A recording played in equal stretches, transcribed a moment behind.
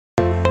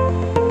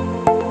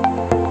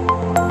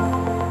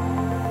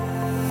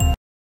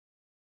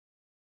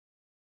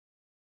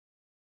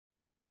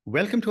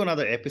Welcome to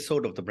another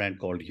episode of The Brand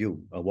Called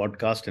You, a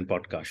podcast and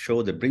podcast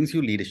show that brings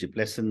you leadership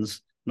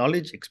lessons,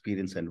 knowledge,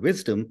 experience, and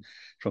wisdom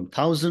from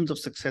thousands of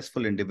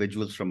successful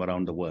individuals from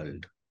around the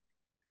world.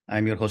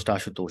 I'm your host,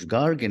 Ashutosh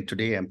Garg, and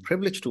today I'm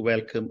privileged to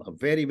welcome a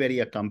very, very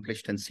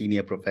accomplished and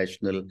senior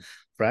professional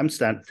from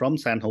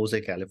San Jose,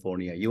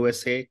 California,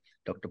 USA,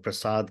 Dr.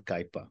 Prasad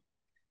Kaipa.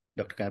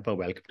 Dr. Kaipa,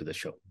 welcome to the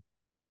show.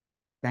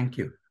 Thank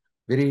you.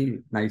 Very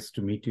nice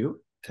to meet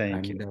you.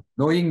 Thank you.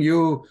 Knowing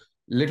you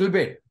a little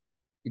bit,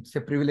 it's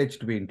a privilege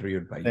to be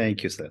interviewed by you.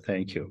 Thank you, sir.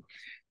 Thank you.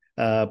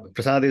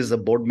 Prasad is a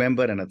board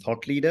member and a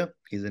thought leader.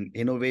 He's an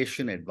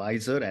innovation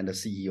advisor and a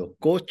CEO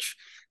coach,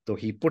 though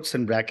he puts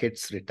in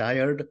brackets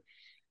retired.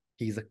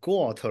 He's a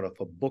co-author of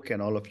a book,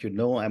 and all of you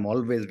know I'm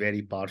always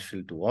very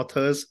partial to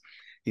authors.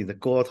 He's a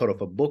co-author of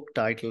a book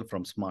titled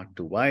From Smart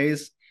to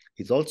Wise.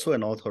 He's also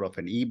an author of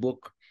an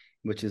ebook,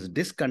 which is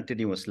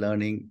Discontinuous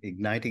Learning,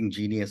 Igniting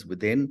Genius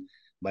Within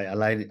by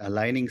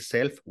Aligning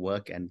Self,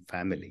 Work, and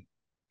Family.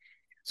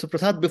 So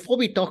Prasad, before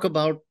we talk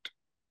about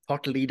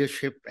thought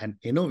leadership and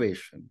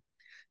innovation,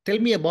 tell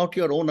me about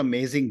your own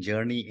amazing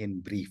journey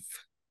in brief.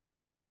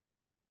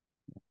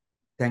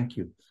 Thank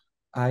you.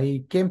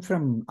 I came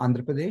from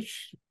Andhra Pradesh,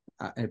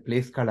 a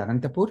place called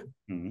Anantapur.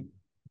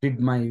 Did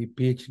my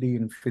PhD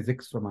in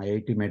physics from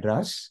IIT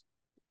Madras.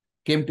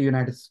 Came to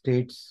United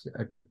States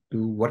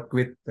to work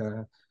with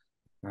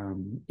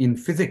in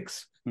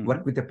physics.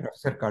 Worked with a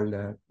professor called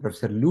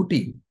Professor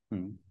Luti,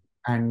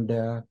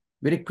 and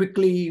very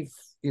quickly,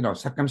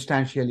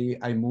 circumstantially,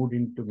 I moved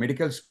into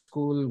medical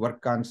school,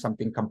 work on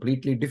something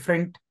completely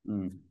different,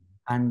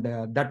 and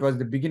that was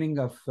the beginning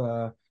of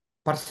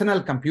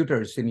personal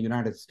computers in the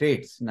United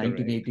States,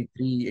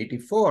 1983,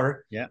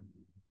 84. Yeah.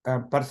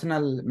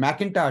 Personal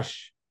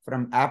Macintosh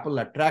from Apple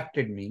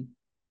attracted me.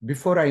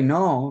 Before I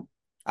know,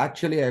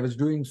 actually, I was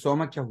doing so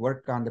much of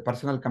work on the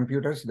personal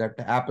computers that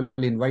Apple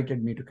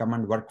invited me to come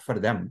and work for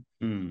them.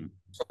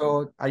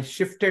 So I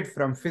shifted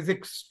from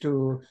physics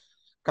to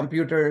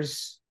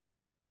computers.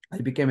 I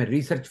became a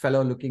research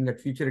fellow looking at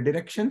future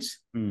directions.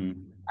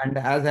 And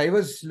as I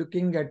was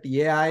looking at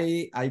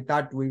AI, I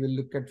thought we will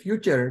look at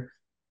future.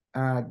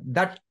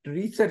 That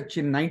research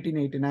in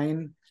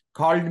 1989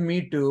 called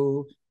me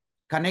to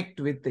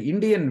connect with the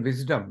Indian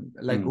wisdom,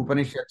 like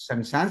Upanishads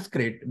and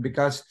Sanskrit,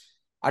 because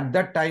at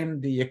that time,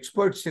 the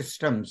expert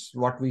systems,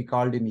 what we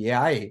called in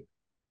AI,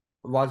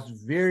 was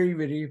very,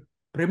 very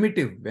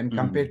primitive when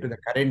compared to the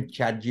current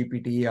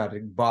ChatGPT or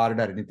Bard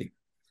or anything.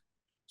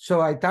 So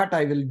I thought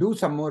I will do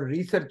some more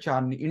research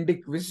on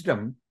Indic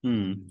wisdom.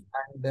 And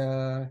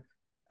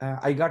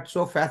I got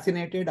so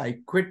fascinated, I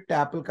quit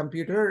Apple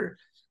Computer,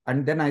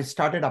 and then I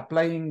started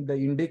applying the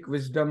Indic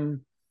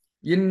wisdom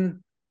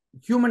in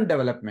human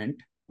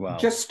development. Wow.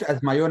 Just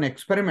as my own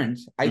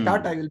experiments. I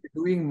thought I will be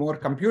doing more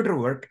computer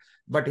work,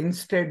 but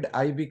instead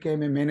I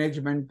became a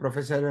management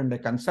professor and a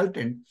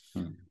consultant.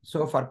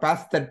 So for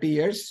past 30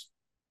 years,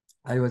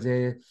 I was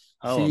a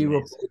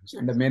CEO coach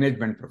and a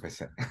management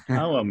professor.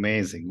 How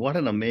amazing. What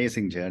an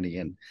amazing journey.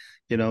 And,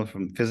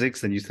 from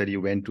physics, and you said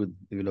you went to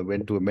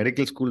a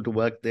medical school to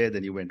work there,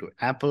 then you went to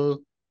Apple.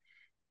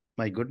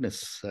 My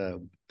goodness.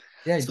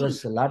 It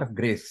was a lot of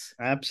grace.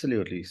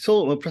 Absolutely.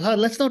 So, Prasad,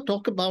 let's now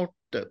talk about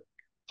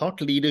thought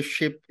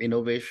leadership,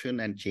 innovation,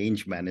 and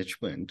change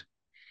management.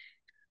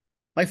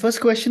 My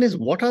first question is,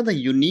 what are the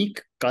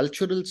unique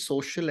cultural,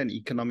 social, and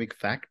economic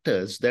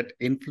factors that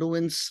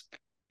influence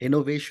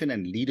innovation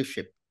and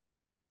leadership?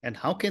 And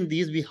how can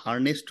these be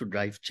harnessed to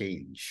drive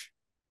change?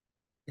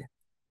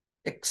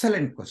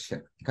 Excellent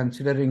question,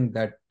 considering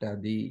that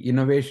the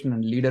innovation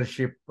and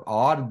leadership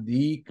are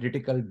the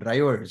critical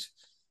drivers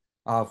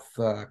of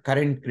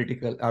current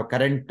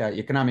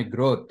economic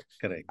growth.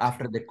 Correct.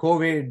 After the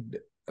COVID,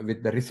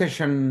 with the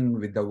recession,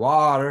 with the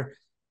war.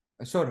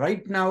 So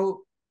right now,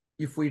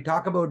 if we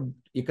talk about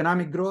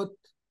economic growth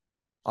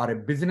or a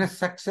business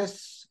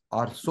success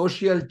or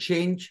social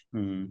change,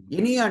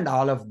 any and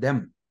all of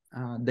them,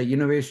 the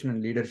innovation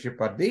and leadership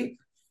are the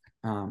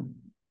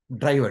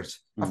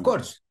drivers. Of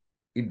course,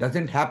 it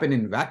doesn't happen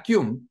in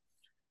vacuum.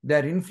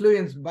 They're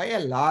influenced by a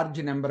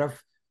large number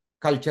of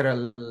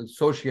cultural,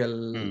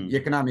 social,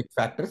 economic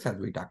factors, as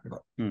we talked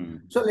about.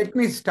 So let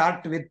me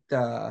start with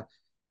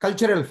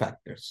cultural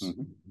factors.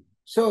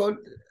 So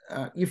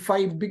if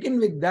I begin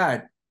with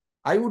that,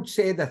 I would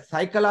say the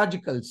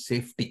psychological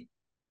safety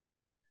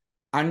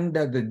and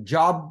the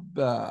job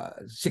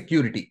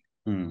security.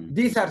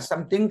 These are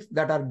some things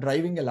that are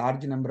driving a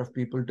large number of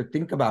people to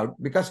think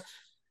about, because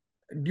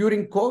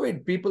during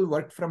COVID, people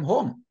worked from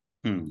home.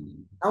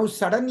 Now,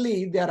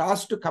 suddenly, they are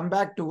asked to come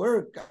back to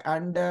work,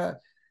 and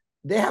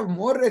they have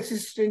more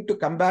resistance to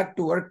come back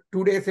to work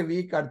 2 days a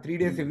week or 3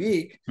 days a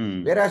week,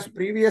 whereas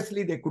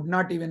previously they could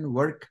not even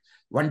work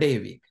 1 day a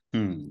week.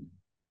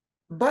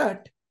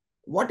 But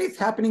what is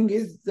happening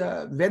is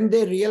when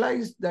they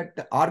realize that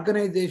the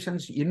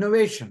organization's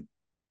innovation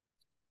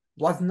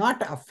was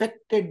not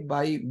affected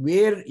by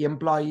where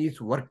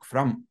employees work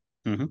from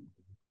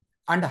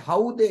and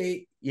how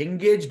they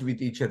engaged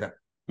with each other.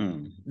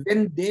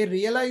 When they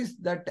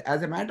realized that,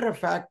 as a matter of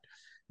fact,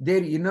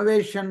 their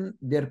innovation,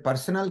 their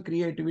personal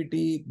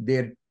creativity,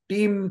 their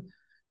team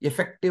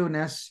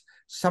effectiveness,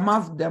 some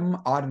of them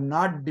are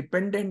not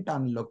dependent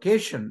on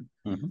location,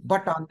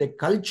 but on the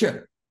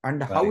culture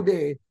and how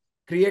they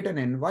create an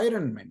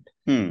environment.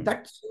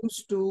 That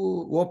seems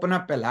to open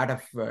up a lot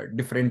of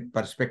different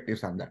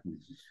perspectives on that.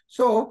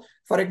 So,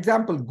 for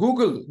example,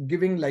 Google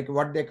giving like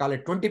what they call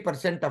it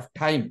 20% of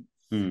time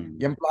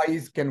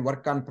employees can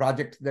work on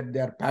projects that they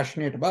are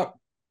passionate about.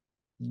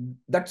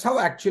 That's how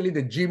actually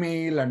the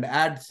Gmail and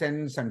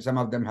AdSense and some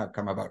of them have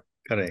come about.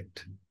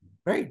 Correct.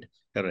 Right.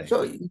 Correct.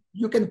 So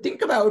you can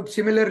think about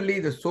similarly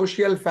the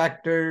social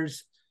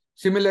factors.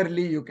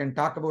 Similarly, you can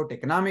talk about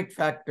economic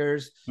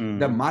factors,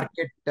 the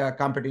market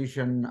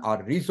competition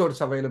or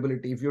resource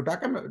availability. If you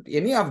talk about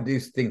any of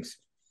these things,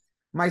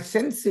 my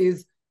sense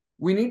is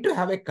we need to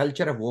have a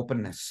culture of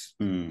openness.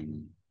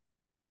 And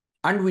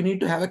we need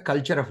to have a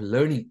culture of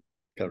learning.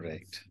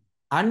 Correct.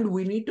 And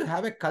we need to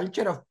have a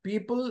culture of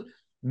people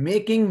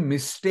making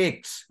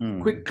mistakes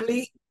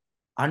quickly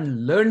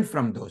and learn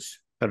from those.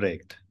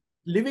 Correct.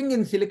 Living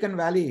in Silicon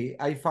Valley,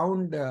 I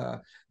found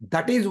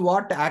that is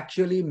what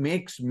actually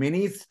makes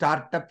many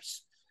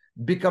startups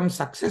become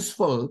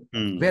successful,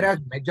 whereas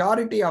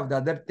majority of the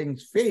other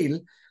things fail.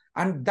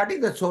 And that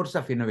is the source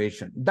of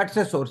innovation. That's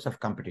a source of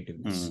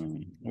competitiveness.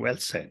 Well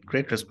said.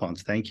 Great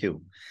response. Thank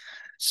you.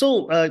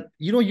 So,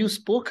 you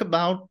spoke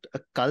about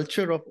a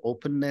culture of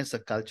openness, a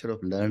culture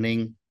of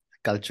learning,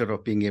 a culture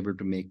of being able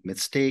to make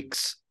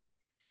mistakes.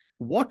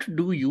 What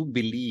do you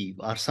believe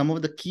are some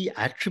of the key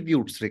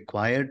attributes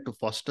required to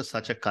foster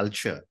such a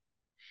culture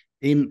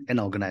in an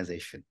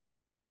organization?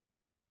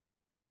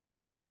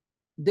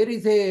 There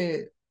is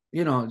a,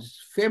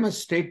 famous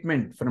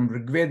statement from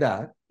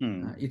Rigveda.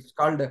 It's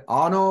called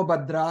Ano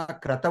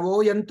Badra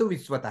Kratavo Yantu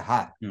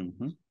Viswataha.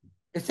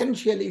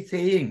 Essentially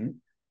saying,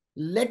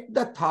 let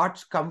the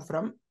thoughts come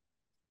from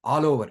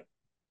all over.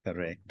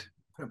 Correct.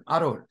 From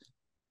all over.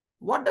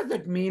 What does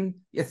that mean?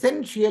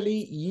 Essentially,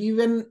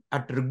 even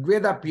at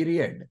Rigveda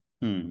period,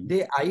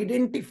 they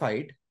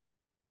identified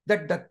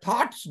that the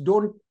thoughts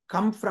don't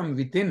come from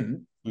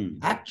within.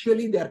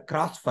 Actually, they are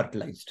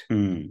cross-fertilized.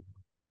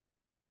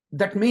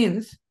 That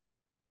means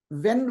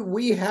when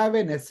we have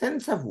an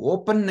essence of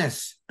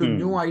openness to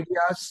new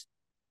ideas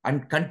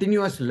and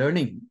continuous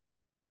learning,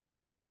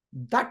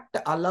 that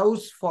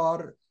allows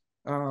for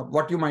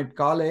what you might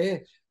call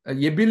a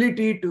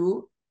ability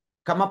to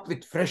come up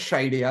with fresh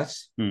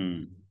ideas,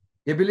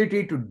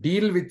 ability to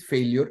deal with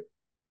failure,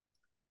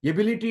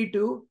 ability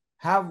to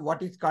have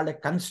what is called a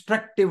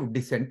constructive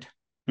dissent.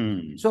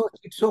 So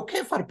it's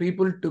okay for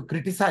people to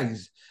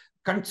criticize,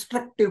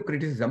 constructive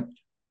criticism.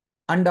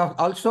 And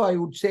also I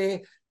would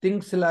say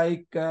things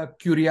like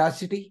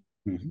curiosity,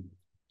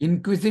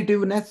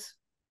 inquisitiveness.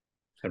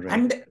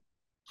 And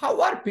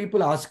how are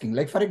people asking?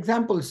 Like, for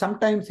example,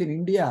 sometimes in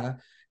India,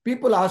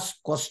 people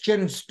ask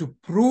questions to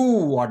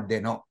prove what they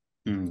know.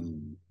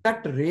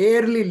 That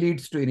rarely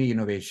leads to any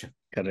innovation.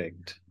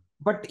 Correct.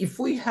 But if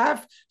we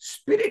have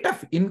spirit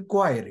of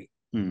inquiry,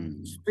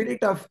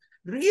 spirit of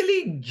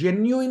really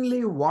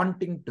genuinely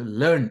wanting to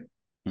learn,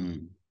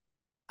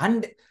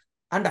 and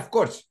of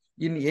course,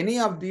 in any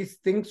of these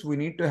things, we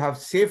need to have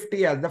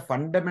safety as the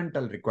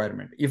fundamental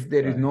requirement. If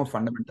there is no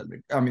fundamental,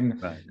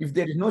 if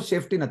there is no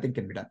safety, nothing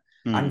can be done.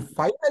 And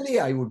finally,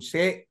 I would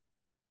say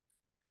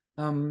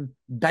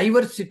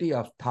diversity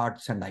of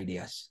thoughts and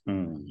ideas.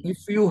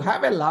 If you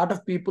have a lot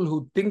of people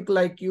who think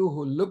like you,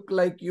 who look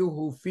like you,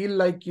 who feel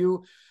like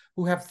you,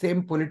 who have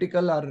same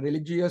political or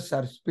religious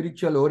or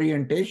spiritual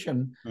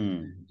orientation,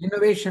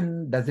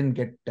 innovation doesn't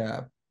get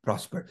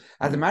prospered.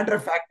 As a matter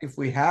of fact, if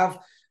we have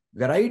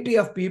variety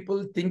of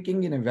people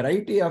thinking in a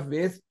variety of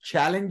ways,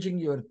 challenging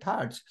your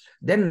thoughts,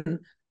 then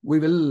we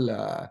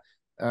will,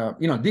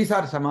 these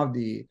are some of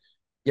the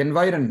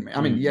environment,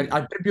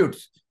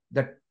 attributes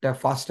that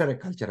foster a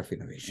culture of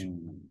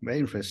innovation. Very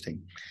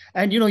interesting.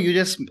 And, you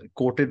just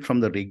quoted from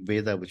the Rig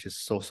Veda, which is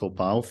so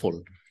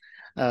powerful.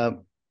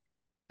 And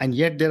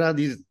yet there are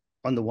these,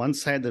 on the one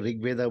side, the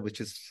Rig Veda, which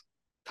is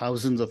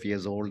thousands of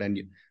years old, and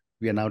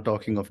we are now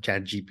talking of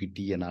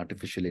ChatGPT and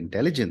artificial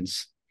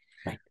intelligence.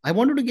 Right. I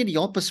wanted to get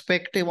your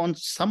perspective on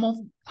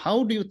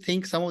how do you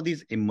think some of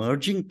these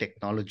emerging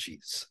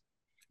technologies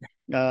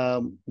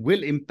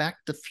will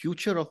impact the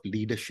future of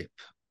leadership?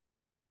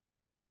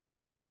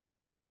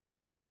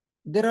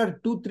 There are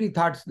 2-3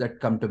 thoughts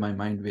that come to my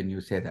mind when you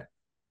say that.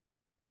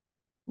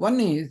 One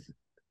is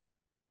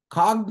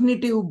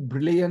cognitive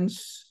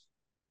brilliance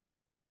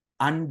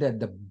and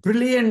the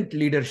brilliant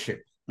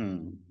leadership.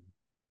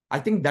 I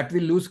think that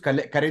will lose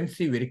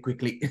currency very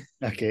quickly.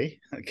 Okay.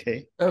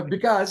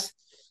 Because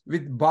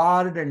with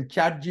Bard and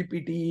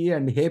ChatGPT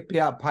and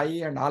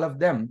API and all of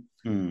them,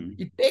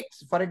 it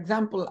takes, for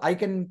example, I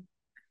can,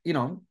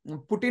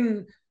 put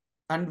in,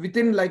 and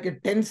within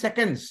like 10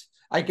 seconds,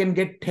 I can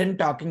get 10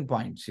 talking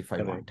points if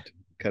I want.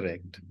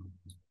 Correct.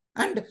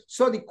 And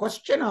so the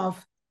question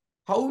of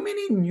how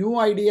many new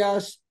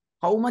ideas,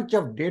 how much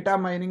of data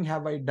mining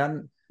have I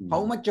done,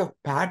 how much of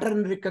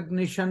pattern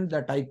recognition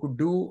that I could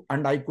do,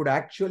 and I could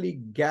actually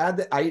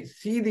gather, I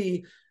see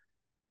the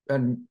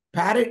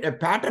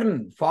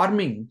pattern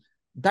forming,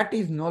 that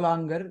is no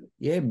longer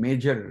a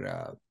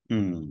major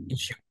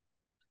issue.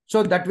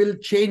 So that will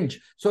change.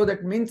 So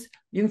that means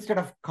instead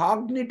of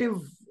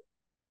cognitive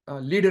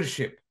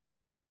leadership,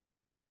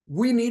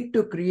 we need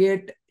to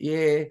create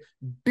a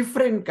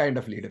different kind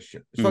of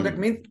leadership. So that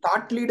means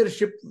thought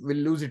leadership will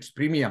lose its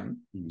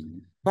premium,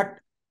 but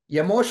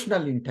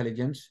emotional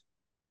intelligence,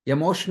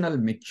 emotional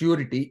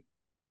maturity,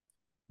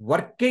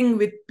 working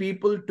with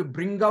people to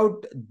bring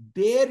out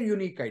their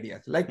unique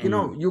ideas. Like,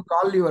 you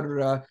call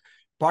your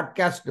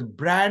podcast The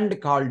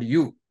Brand Called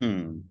You.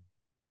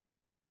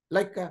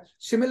 Like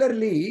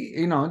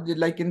similarly,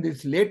 like in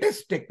this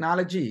latest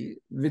technology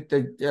with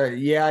the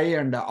AI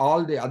and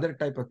all the other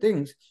type of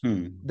things,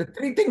 the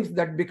three things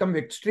that become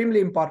extremely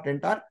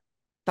important are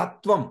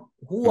Tattvam.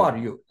 Who are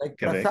you? Like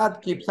Correct.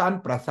 Prasad keeps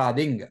on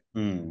prasading.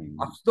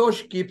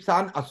 Asutosh keeps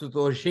on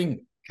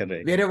asutoshing.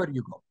 Correct. Wherever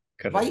you go.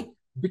 Correct. Why?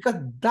 Because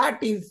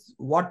that is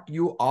what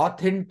you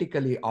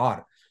authentically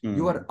are.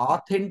 Your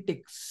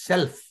authentic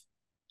self.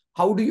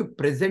 How do you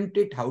present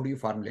it? How do you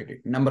formulate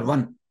it? Number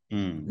one.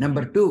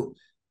 Number two,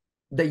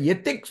 the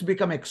ethics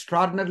become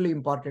extraordinarily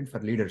important for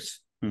leaders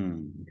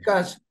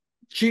because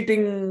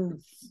cheating,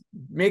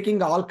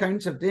 making all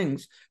kinds of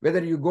things,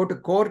 whether you go to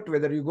court,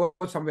 whether you go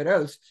somewhere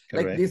else,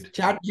 Correct. like these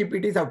chat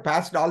GPTs have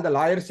passed all the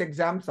lawyers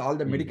exams, all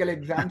the medical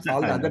exams,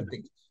 all the other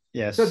things.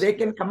 Yes. So they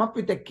can come up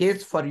with a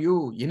case for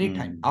you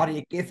anytime or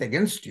a case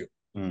against you.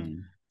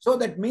 So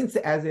that means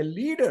as a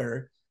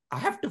leader, I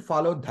have to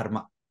follow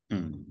dharma.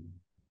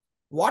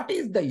 What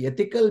is the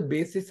ethical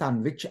basis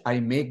on which I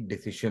make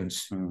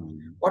decisions?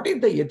 What is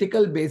the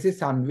ethical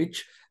basis on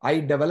which I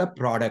develop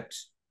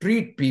products,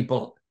 treat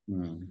people?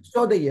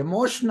 So the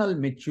emotional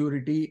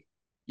maturity,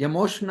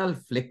 emotional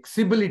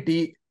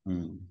flexibility,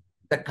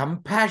 the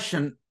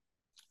compassion,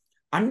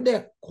 and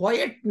the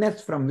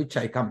quietness from which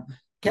I come.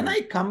 Can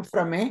I come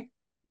from a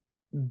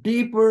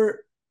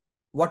deeper,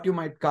 what you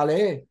might call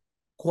a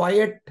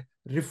quiet,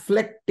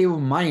 reflective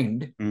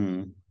mind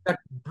that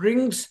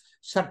brings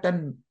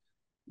certain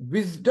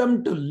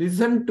wisdom to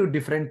listen to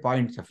different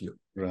points of view.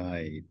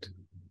 Right.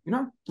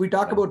 We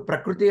talk about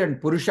Prakriti and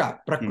Purusha.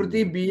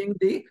 Prakriti being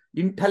the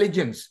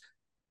intelligence.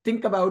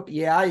 Think about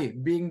AI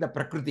being the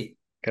Prakriti.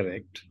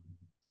 Correct.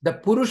 The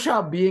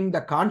Purusha being the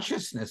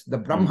consciousness, the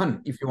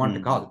Brahman, if you want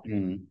to call.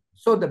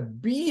 So the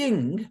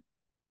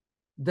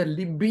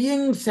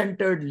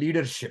being-centered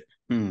leadership,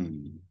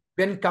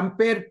 when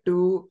compared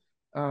to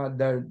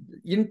the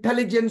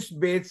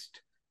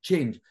intelligence-based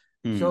change.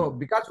 So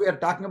because we are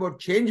talking about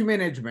change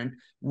management,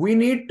 we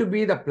need to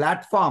be the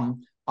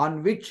platform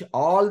on which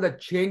all the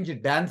change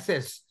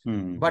dances,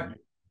 but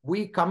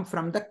we come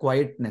from the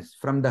quietness,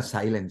 from the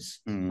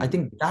silence. I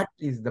think that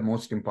is the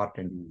most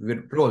important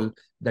role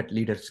that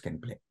leaders can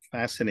play.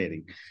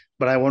 Fascinating.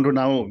 But I want to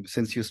now,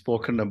 since you've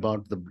spoken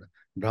about the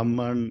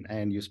Brahman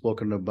and you've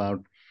spoken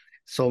about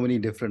so many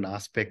different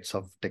aspects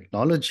of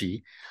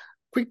technology,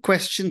 quick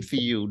question for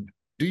you.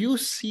 Do you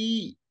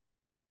see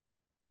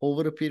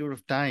over a period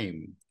of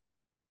time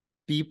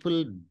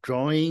people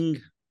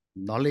drawing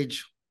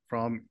knowledge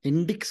from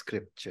Indic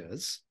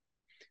scriptures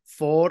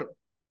for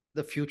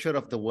the future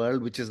of the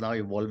world, which is now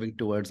evolving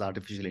towards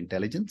artificial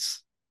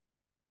intelligence?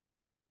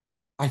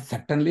 I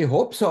certainly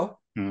hope so.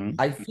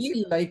 I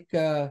feel like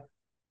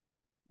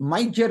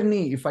my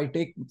journey, if I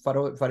take,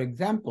 for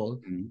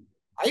example,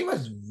 I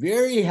was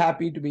very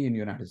happy to be in the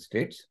United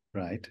States.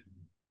 Right.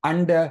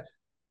 And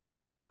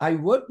I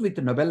worked with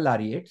Nobel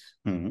laureates.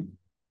 I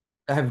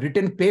have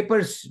written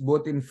papers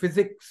both in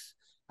physics.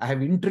 I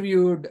have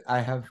interviewed, I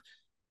have,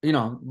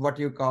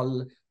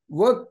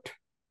 worked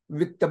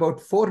with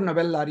about 4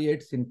 Nobel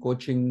laureates in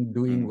coaching,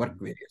 doing work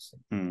various.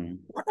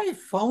 What I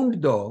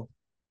found though,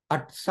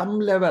 at some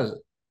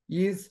level,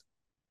 is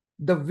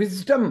the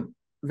wisdom,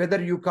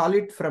 whether you call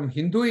it from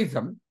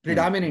Hinduism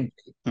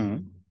predominantly,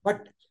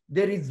 but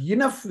there is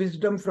enough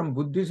wisdom from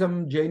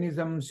Buddhism,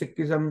 Jainism,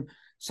 Sikhism,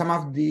 some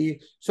of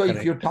the... So Correct.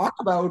 If you talk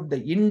about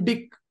the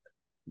Indic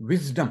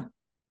wisdom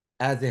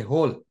as a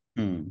whole,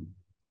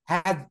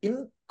 has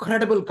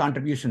incredible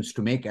contributions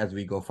to make as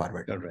we go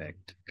forward.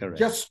 Correct.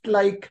 Just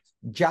like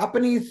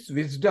Japanese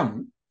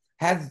wisdom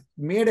has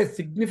made a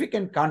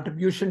significant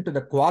contribution to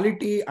the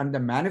quality and the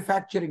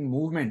manufacturing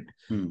movement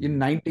in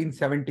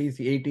 1970s,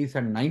 80s,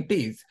 and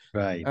 90s.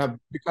 Right.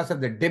 Because of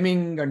the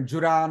Deming and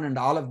Juran and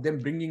all of them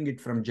bringing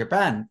it from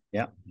Japan.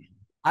 Yeah.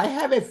 I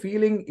have a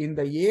feeling in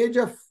the age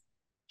of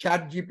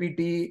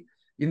ChatGPT,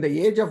 in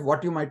the age of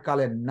what you might call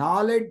a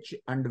knowledge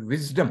and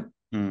wisdom,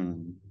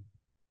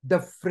 the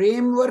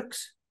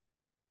frameworks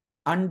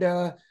and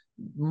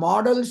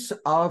models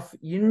of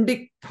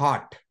Indic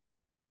thought.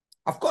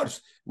 Of course,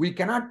 we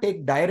cannot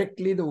take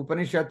directly the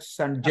Upanishads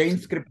and Jain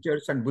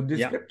scriptures and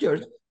Buddhist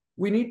scriptures.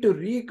 We need to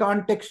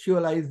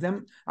recontextualize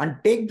them and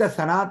take the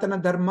Sanatana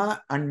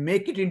Dharma and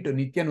make it into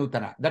Nitya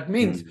Nutana. That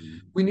means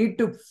we need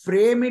to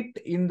frame it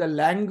in the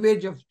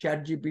language of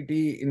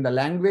ChatGPT, in the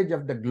language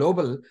of the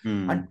global,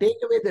 and take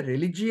away the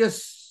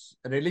religious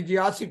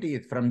religiosity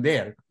is from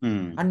there,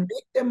 and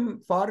make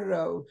them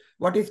for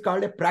what is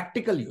called a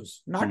practical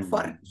use, not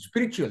for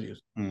spiritual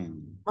use.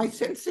 My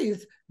sense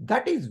is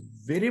that is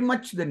very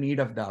much the need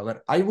of the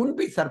hour. I wouldn't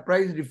be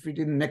surprised if it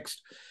in the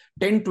next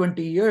 10,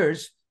 20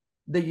 years,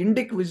 the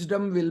Indic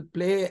wisdom will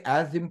play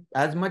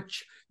as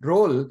much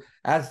role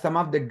as some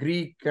of the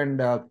Greek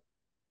and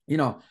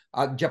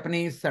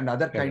Japanese and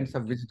other kinds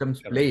of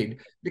wisdoms played,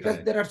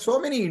 because there are so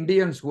many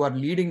Indians who are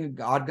leading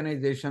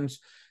organizations,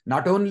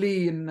 not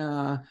only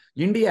in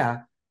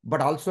India,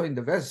 but also in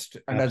the West.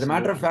 And as a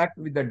matter of fact,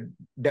 with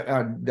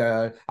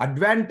the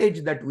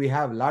advantage that we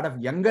have, a lot of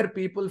younger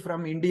people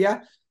from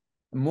India,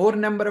 more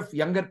number of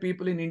younger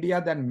people in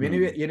India than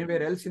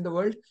anywhere else in the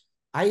world,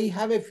 I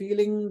have a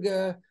feeling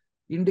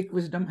Indic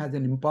wisdom has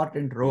an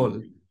important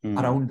role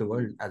around the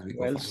world as we go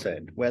forward. Well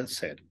said. Well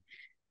said.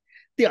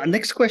 The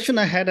next question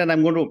I had, and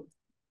I'm going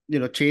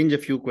to, change a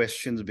few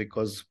questions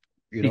because,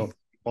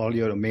 all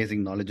your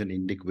amazing knowledge and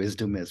Indic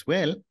wisdom as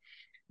well.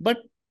 But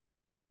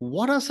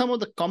what are some of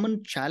the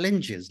common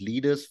challenges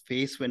leaders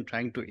face when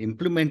trying to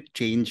implement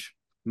change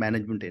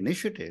management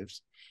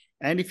initiatives?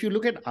 And if you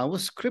look at our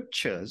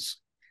scriptures,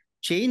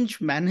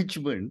 change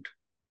management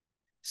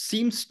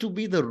seems to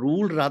be the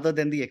rule rather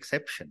than the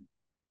exception.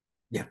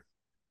 Yeah.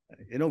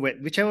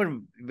 Whichever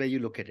way you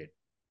look at it.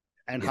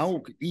 And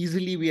how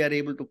easily we are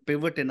able to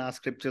pivot in our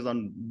scriptures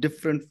on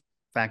different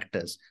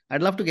factors.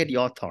 I'd love to get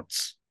your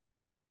thoughts.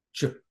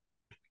 Sure.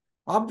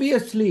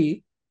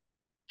 Obviously,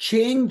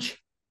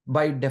 change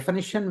by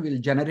definition will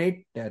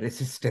generate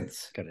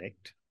resistance.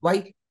 Correct.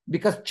 Why?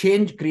 Because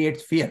change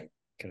creates fear.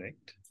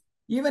 Correct.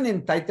 Even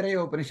in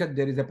Taittiriya Upanishad,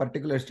 there is a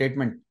particular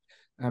statement.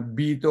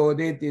 Bito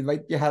deti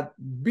vaityaha.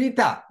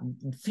 Bita,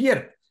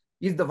 fear,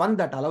 is the one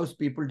that allows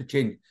people to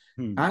change.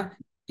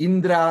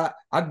 Indra,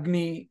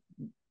 Agni,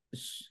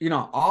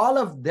 all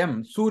of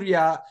them,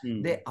 Surya,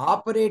 they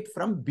operate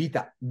from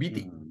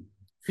biti,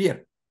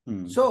 fear.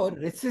 So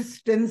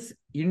resistance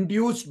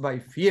induced by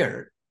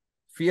fear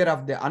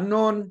of the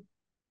unknown,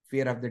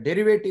 fear of the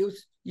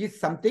derivatives, is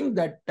something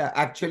that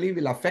actually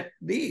will affect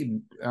the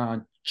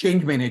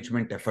change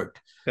management effort,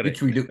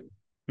 which we do.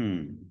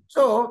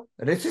 So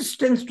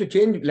resistance to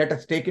change, let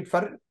us take it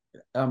for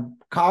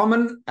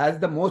common as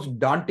the most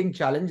daunting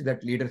challenge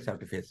that leaders have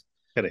to face.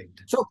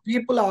 Correct. So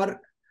people are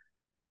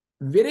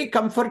very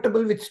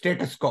comfortable with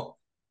status quo.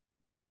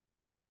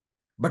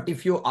 But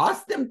if you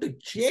ask them to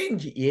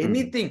change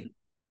anything,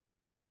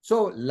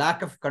 so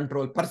lack of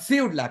control,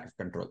 perceived lack of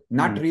control,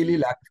 not really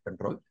lack of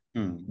control,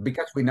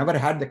 because we never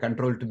had the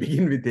control to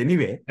begin with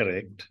anyway.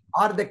 Correct.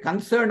 Or the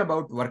concern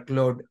about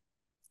workload,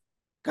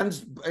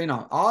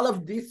 all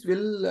of this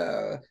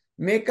will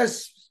make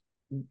us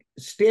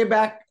stay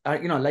back,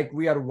 like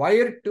we are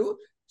wired to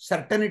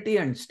certainty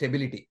and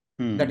stability.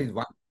 That is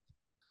one.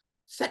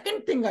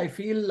 Second thing I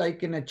feel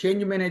like in a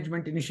change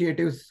management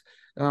initiatives,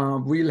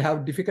 we'll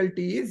have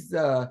difficulty is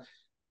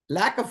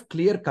lack of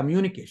clear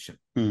communication.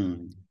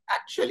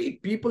 Actually,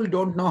 people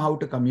don't know how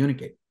to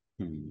communicate.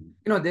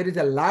 There is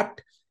a lot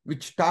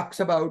which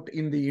talks about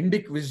in the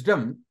Indic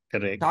wisdom,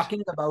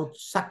 talking about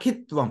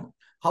sakhitvam,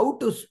 how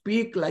to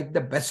speak like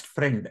the best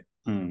friend.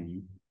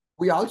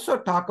 We also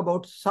talk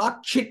about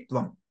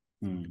sakshitvam,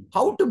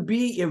 how to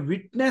be a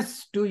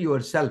witness to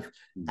yourself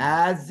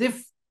as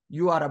if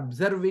you are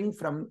observing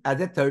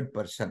as a third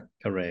person.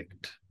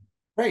 Correct.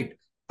 Right.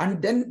 And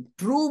then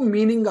true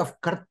meaning of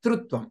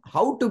kartrutvam,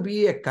 how to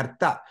be a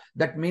karta.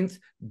 That means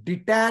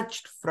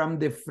detached from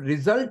the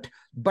result,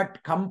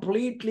 but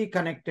completely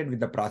connected with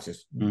the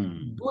process.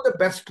 Do the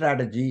best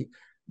strategy,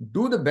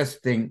 do the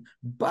best thing,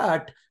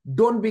 but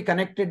don't be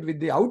connected with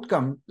the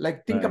outcome.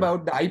 Like think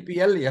about the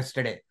IPL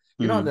yesterday.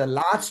 The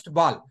last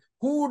ball.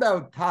 Who would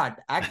have thought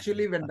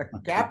actually when the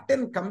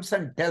captain comes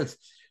and tells,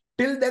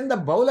 till then the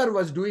bowler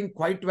was doing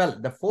quite well.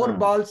 The 4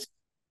 balls,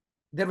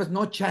 there was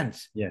no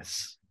chance.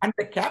 Yes. And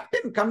the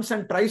captain comes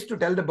and tries to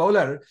tell the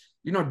bowler,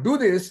 do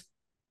this,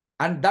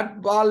 and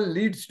that ball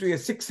leads to a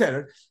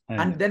sixer,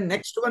 and then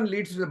next one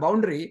leads to the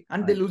boundary,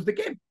 and they lose the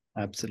game.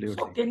 Absolutely.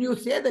 So can you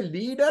say the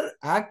leader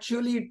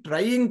actually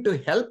trying to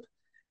help?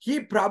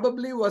 He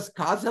probably was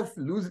cause of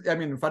for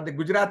the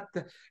Gujarat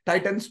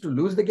Titans to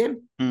lose the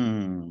game.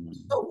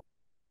 So what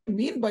I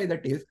mean by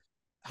that is,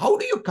 how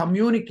do you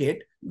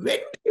communicate? When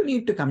do you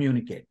need to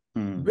communicate?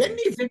 When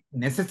is it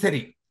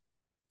necessary?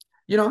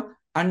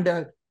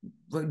 And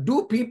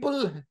do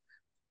people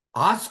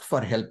ask for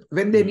help?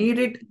 When they need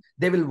it,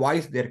 they will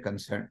voice their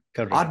concern.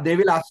 Or they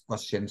will ask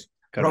questions,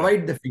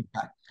 provide the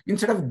feedback,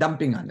 instead of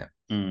dumping on them.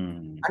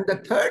 And the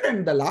third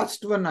and the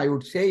last one I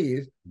would say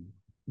is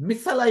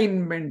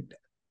misalignment,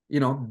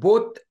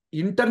 both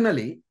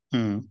internally.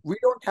 We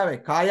don't have a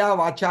kaya,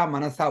 vacha,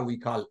 manasa, we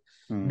call,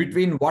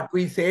 between what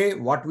we say,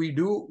 what we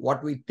do,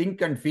 what we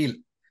think and feel.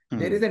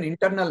 There is an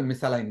internal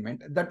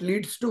misalignment that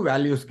leads to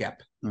values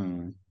gap.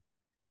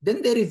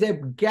 Then there is a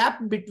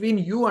gap between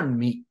you and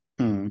me.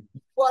 You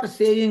are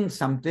saying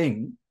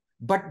something,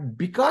 but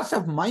because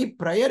of my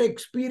prior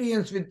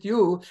experience with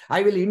you,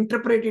 I will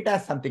interpret it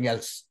as something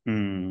else.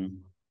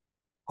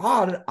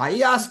 Or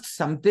I asked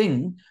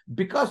something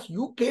because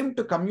you came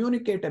to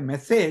communicate a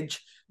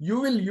message, you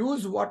will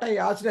use what I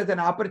asked as an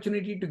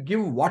opportunity to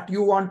give what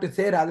you want to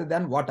say rather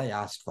than what I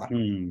asked for.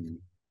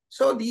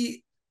 So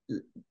the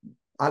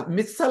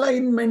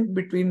misalignment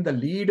between the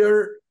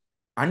leader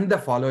and the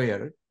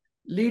follower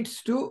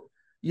leads to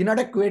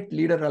inadequate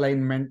leader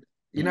alignment,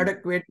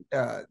 inadequate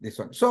this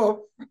one.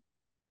 So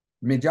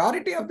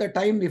majority of the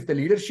time, if the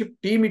leadership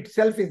team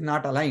itself is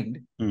not aligned,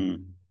 they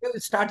will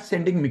start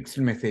sending mixed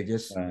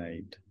messages.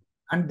 Right.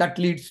 And that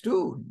leads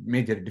to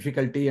major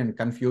difficulty and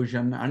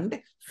confusion and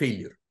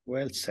failure.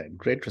 Well said.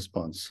 Great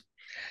response.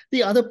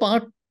 The other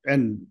part,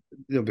 and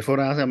before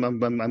I ask, I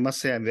must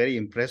say I'm very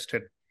impressed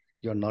at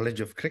your knowledge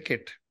of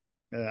cricket.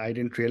 I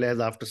didn't realize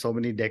after so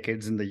many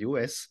decades in the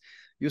US,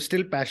 you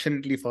still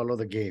passionately follow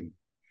the game.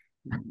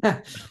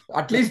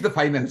 At least the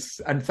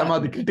finals and some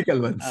of the critical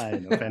ones. I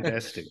know,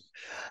 fantastic.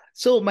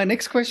 So my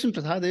next question,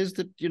 Prasad, is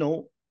that,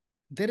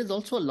 there is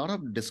also a lot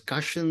of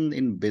discussion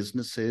in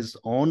businesses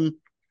on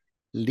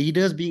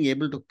leaders being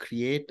able to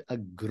create a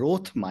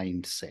growth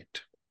mindset.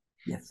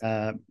 Yes.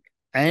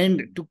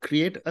 And to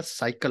create a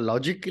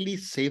psychologically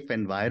safe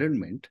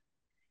environment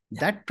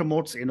that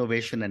promotes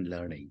innovation and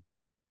learning.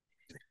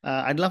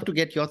 I'd love to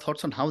get your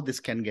thoughts on how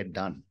this can get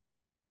done.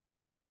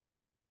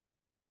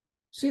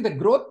 See, the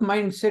growth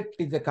mindset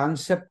is a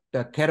concept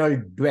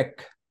Carol Dweck.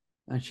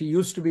 She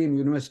used to be in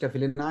University of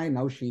Illinois.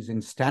 Now she's in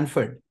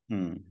Stanford.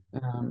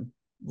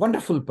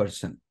 Wonderful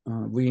person.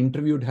 We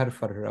interviewed her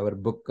for our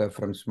book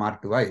From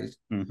Smart to Wise.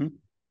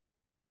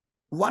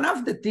 One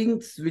of the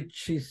things which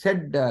she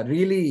said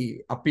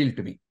really appealed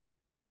to me.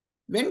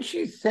 When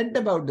she said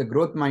about the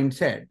growth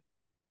mindset,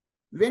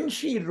 when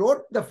she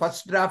wrote the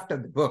first draft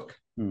of the book,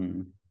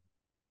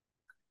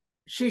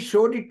 she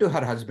showed it to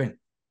her husband.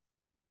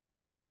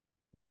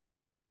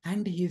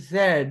 And he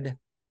said,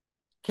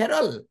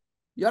 Carol,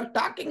 you're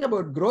talking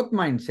about growth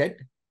mindset.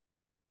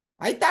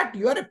 I thought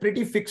you are a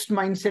pretty fixed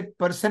mindset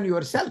person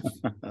yourself.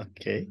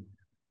 Okay.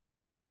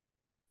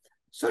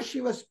 So she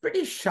was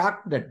pretty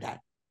shocked at that.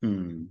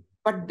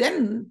 But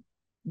then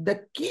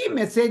the key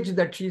message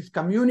that she's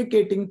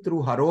communicating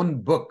through her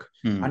own book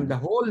and the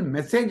whole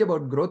message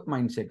about growth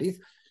mindset is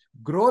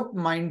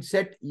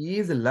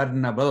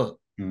learnable.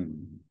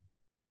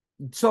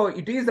 So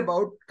it is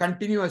about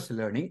continuous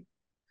learning.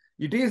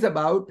 It is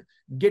about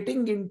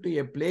getting into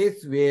a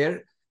place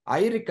where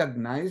I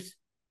recognize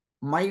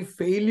my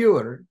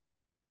failure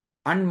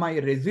and my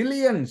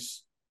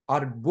resilience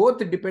are both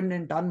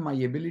dependent on my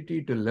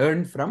ability to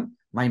learn from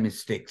my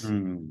mistakes.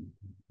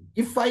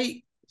 If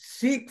I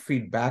seek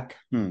feedback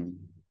and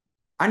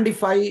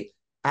if I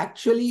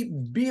actually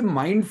be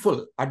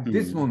mindful at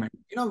this moment,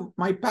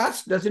 my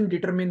past doesn't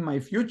determine my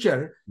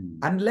future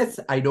unless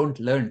I don't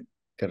learn.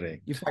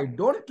 Correct. If I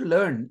don't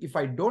learn, if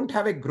I don't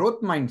have a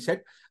growth mindset,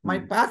 my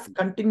past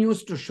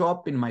continues to show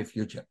up in my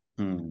future.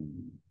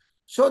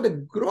 So the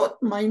growth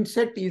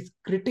mindset is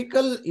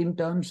critical in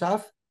terms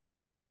of,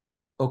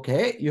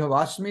 okay, you have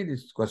asked me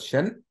this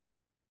question.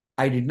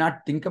 I did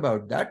not think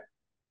about that.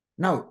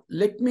 Now,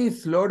 let me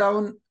slow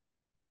down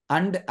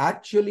and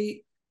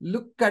actually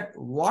look at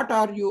what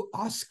are you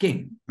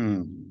asking?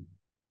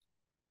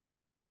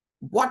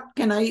 What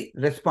can I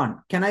respond?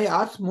 Can I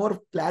ask more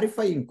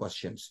clarifying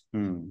questions?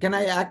 Can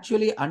I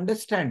actually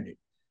understand it?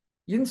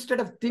 Instead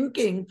of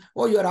thinking,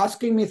 oh, you're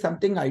asking me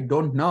something I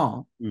don't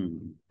know,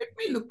 let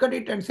me look at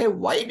it and say,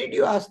 why did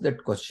you ask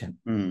that question?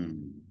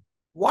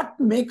 What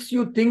makes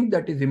you think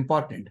that is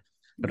important?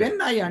 Right.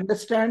 When I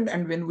understand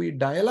and when we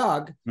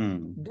dialogue,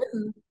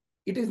 then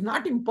it is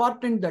not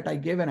important that I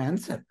gave an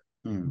answer.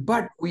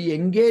 But we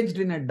engaged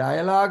in a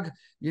dialogue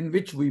in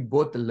which we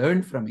both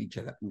learned from each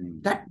other.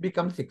 That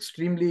becomes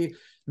extremely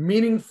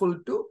meaningful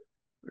to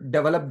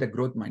develop the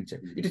growth mindset.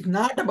 It is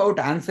not about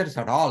answers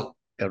at all.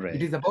 Correct.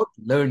 It is about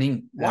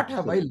learning. What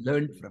have I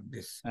learned from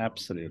this?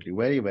 Absolutely.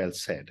 Very well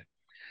said.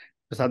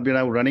 Prasad, we are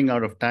now running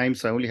out of time,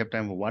 so I only have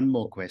time for one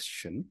more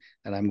question,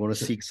 and I'm going to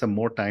seek some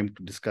more time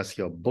to discuss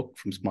your book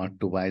From Smart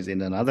to Wise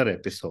in another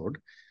episode.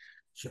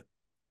 Sure.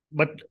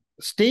 But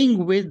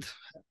staying with,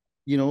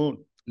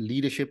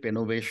 leadership,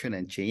 innovation,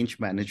 and change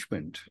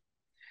management.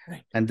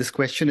 Right. And this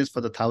question is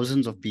for the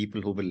thousands of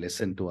people who will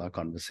listen to our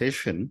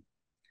conversation.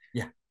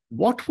 Yeah.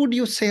 What would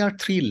you say are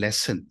 3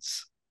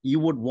 lessons you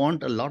would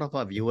want a lot of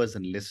our viewers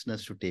and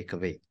listeners to take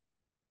away?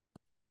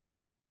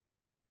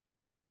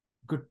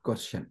 Good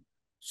question.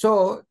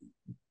 So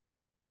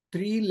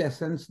 3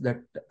 lessons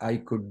that I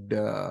could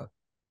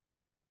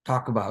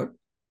talk about.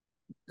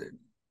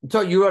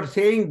 So you are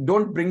saying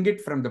don't bring it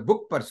from the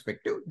book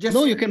perspective.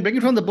 No, you can bring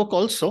it from the book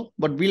also,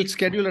 but we'll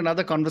schedule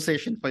another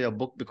conversation for your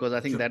book because I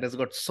think that has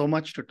got so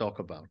much to talk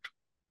about.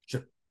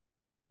 Sure.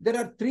 There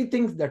are 3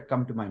 things that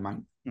come to my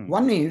mind.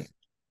 One is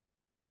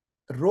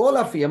role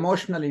of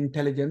emotional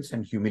intelligence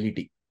and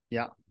humility.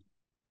 Yeah.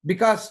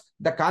 Because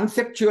the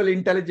conceptual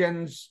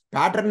intelligence,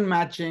 pattern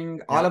matching,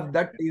 all of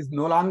that is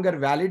no longer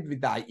valid with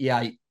the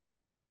AI.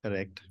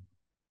 Correct.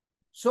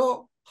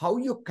 So how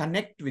you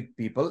connect with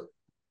people,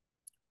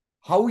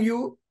 how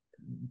you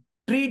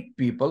treat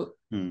people,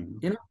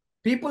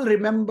 People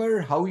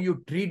remember how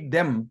you treat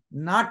them,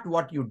 not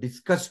what you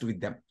discussed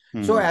with them.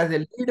 So as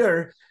a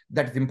leader,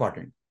 that's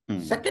important.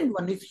 Second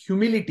one is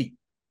humility.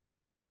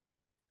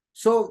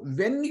 So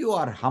when you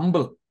are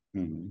humble,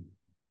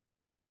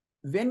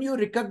 when you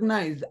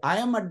recognize I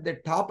am at the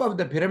top of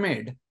the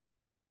pyramid,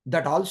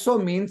 that also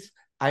means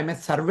I'm a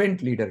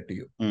servant leader to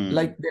you.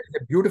 Like there's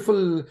a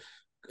beautiful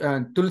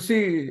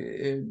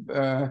Tulsi,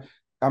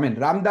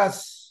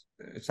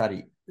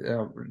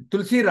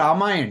 Tulsi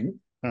Ramayan.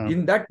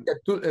 In that,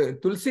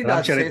 Tulsi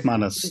Das says,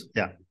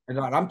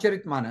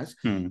 Ramcharitmanas,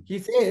 he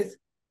says,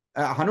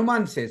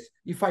 Hanuman says,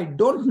 if I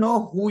don't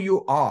know who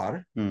you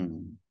are,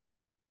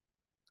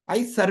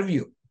 I serve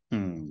you.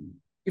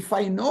 If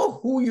I know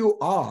who you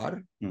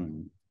are,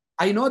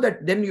 I know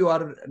that then you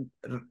are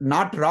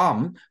not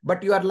Ram,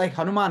 but you are like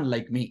Hanuman,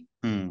 like me.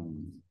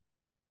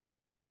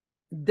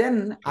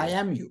 Then I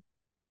am you.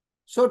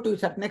 So to a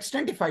certain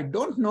extent, if I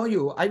don't know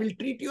you, I will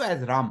treat you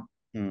as Ram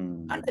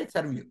and I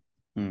serve you.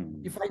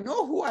 If I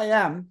know who I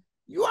am,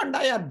 you and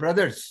I are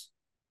brothers.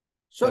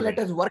 So let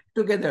us work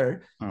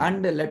together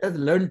and let us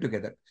learn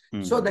together.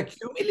 So the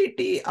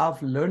humility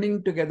of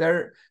learning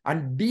together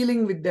and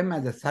dealing with them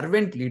as a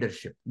servant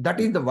leadership, that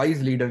is the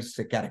wise leader's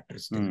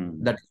characteristic.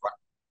 That is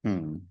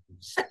one.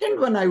 Second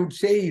one I would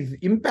say is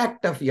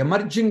impact of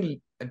emerging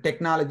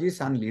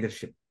technologies on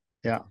leadership.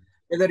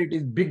 Whether it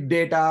is big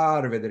data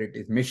or whether it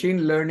is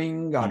machine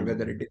learning or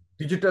whether it is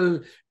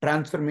digital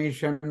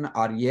transformation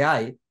or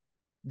AI,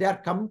 they are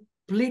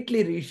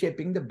completely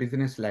reshaping the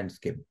business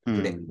landscape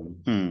today.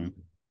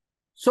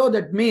 So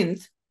that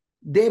means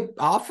they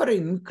offer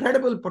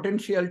incredible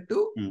potential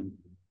to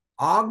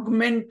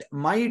augment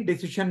my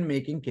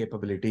decision-making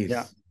capabilities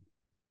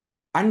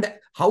and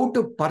how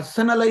to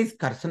personalize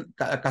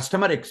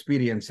customer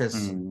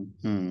experiences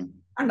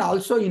and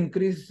also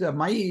increase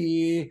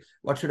my,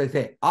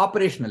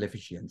 operational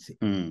efficiency.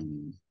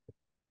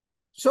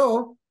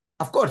 So,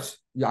 of course,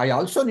 I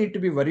also need to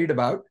be worried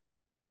about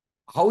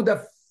how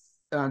the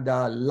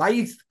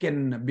lies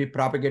can be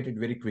propagated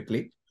very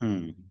quickly.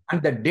 And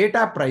the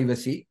data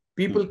privacy,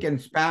 people can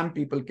spam,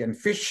 people can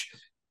phish,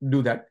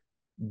 do that.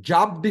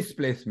 Job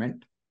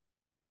displacement.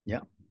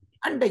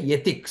 And the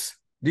ethics.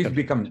 These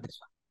become this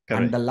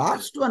one. And the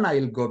last one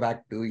I'll go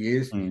back to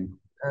is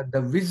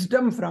the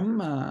wisdom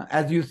from,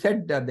 as you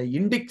said, the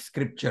Indic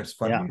scriptures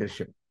for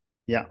leadership.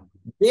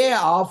 They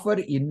offer,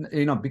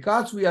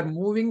 because we are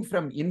moving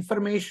from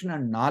information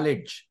and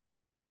knowledge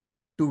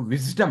to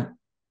wisdom.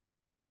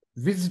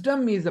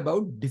 Wisdom is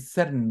about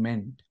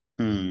discernment.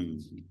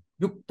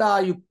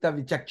 Yukta Yukta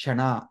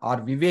Vichakshana or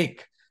Vivek,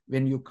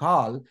 when you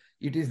call,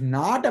 it is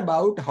not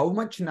about how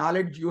much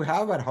knowledge you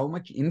have or how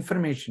much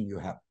information you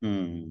have.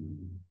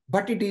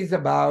 But it is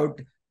about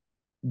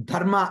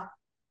dharma.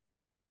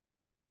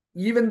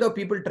 Even though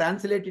people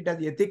translate it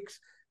as ethics,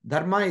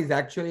 dharma is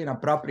actually an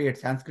appropriate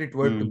Sanskrit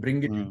word to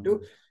bring it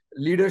into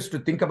leaders to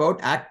think about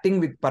acting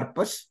with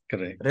purpose,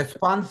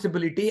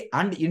 responsibility,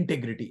 and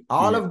integrity.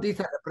 All of these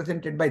are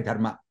represented by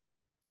dharma.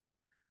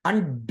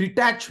 And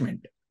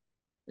detachment.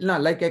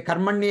 Like a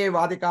karmanye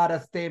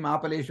vadikaraste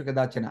mapaleshu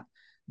kadachana.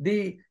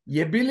 The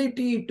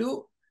ability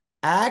to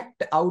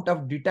act out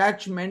of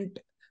detachment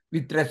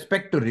with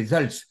respect to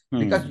results.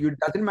 Because it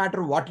doesn't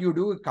matter what you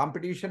do,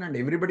 competition and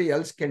everybody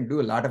else can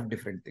do a lot of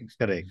different things.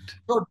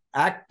 So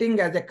acting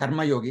as a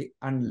karma yogi.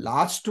 And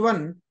last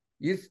one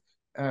is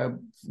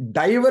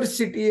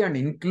diversity and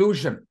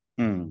inclusion.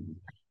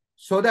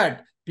 So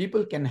that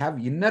people can have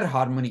inner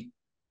harmony.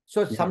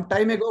 So some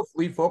time ago,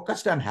 we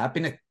focused on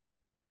happiness.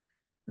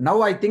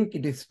 Now I think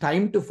it is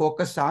time to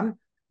focus on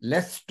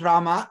less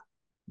trauma,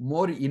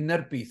 more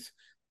inner peace.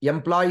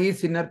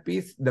 Employees' inner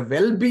peace, the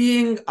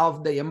well-being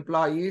of the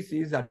employees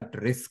is at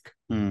risk.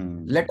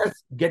 Let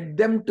us get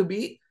them to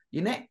be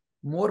in a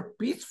more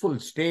peaceful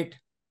state.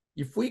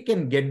 If we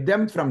can get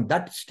them from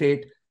that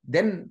state,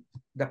 then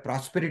the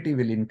prosperity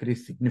will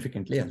increase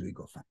significantly as we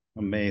go forward.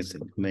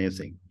 Amazing,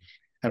 amazing.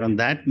 And on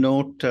that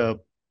note,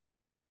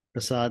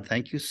 Prasad,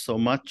 thank you so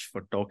much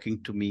for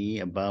talking to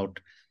me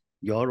about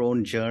your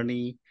own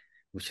journey,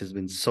 which has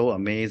been so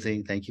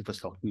amazing. Thank you for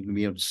talking to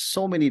me on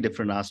so many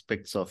different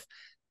aspects of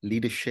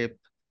leadership,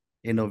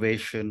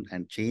 innovation,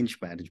 and change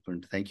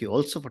management. Thank you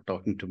also for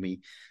talking to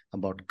me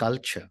about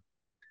culture.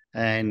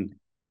 And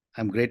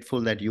I'm grateful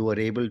that you were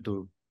able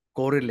to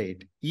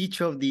correlate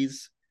each of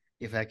these,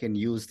 if I can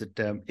use the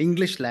term,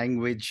 English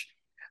language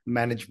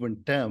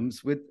management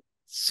terms with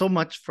so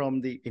much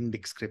from the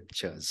Indic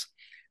scriptures.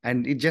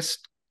 And it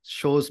just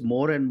shows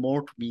more and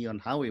more to me on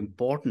how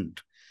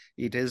important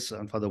it is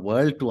for the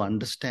world to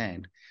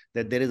understand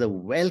that there is a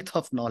wealth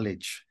of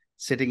knowledge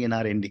sitting in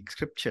our Indic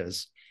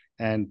scriptures,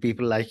 and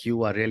people like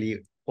you are really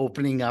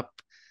opening up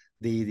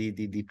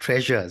the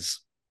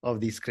treasures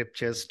of these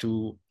scriptures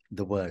to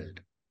the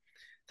world.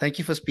 Thank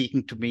you for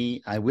speaking to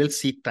me. I will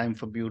seek time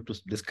from you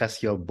to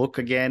discuss your book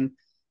again,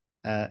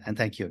 and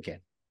thank you again.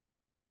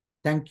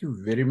 Thank you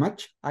very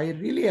much. I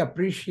really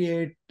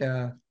appreciate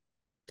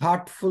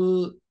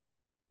thoughtful,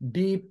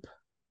 deep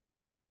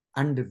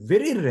and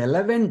very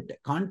relevant,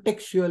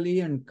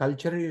 contextually and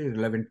culturally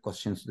relevant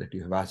questions that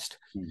you have asked.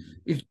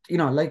 If,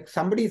 like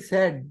somebody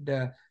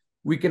said,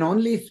 we can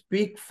only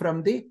speak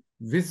from the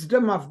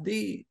wisdom of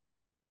the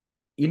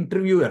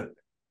interviewer.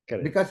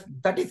 Correct. Because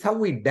that is how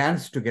we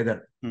dance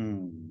together.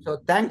 So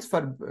thanks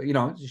for,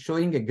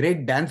 showing a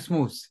great dance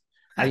moves.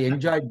 I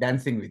enjoyed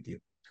dancing with you.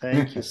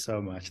 Thank you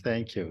so much.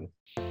 Thank you.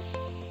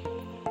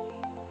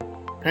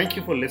 Thank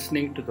you for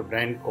listening to the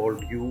Brand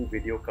Called You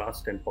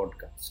videocast and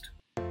podcast,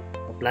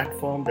 a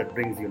platform that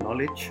brings you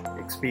knowledge,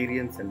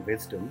 experience, and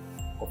wisdom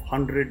of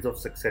hundreds of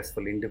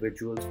successful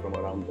individuals from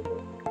around the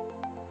world.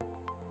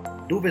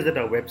 Do visit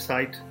our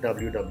website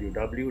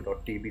www.tbcy.in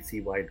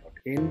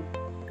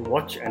to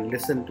watch and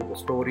listen to the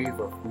stories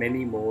of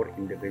many more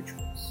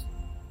individuals.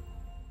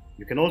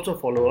 You can also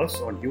follow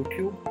us on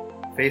YouTube,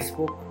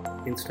 Facebook,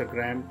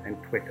 Instagram,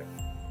 and Twitter.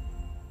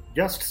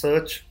 Just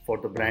search for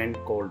the Brand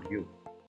Called You.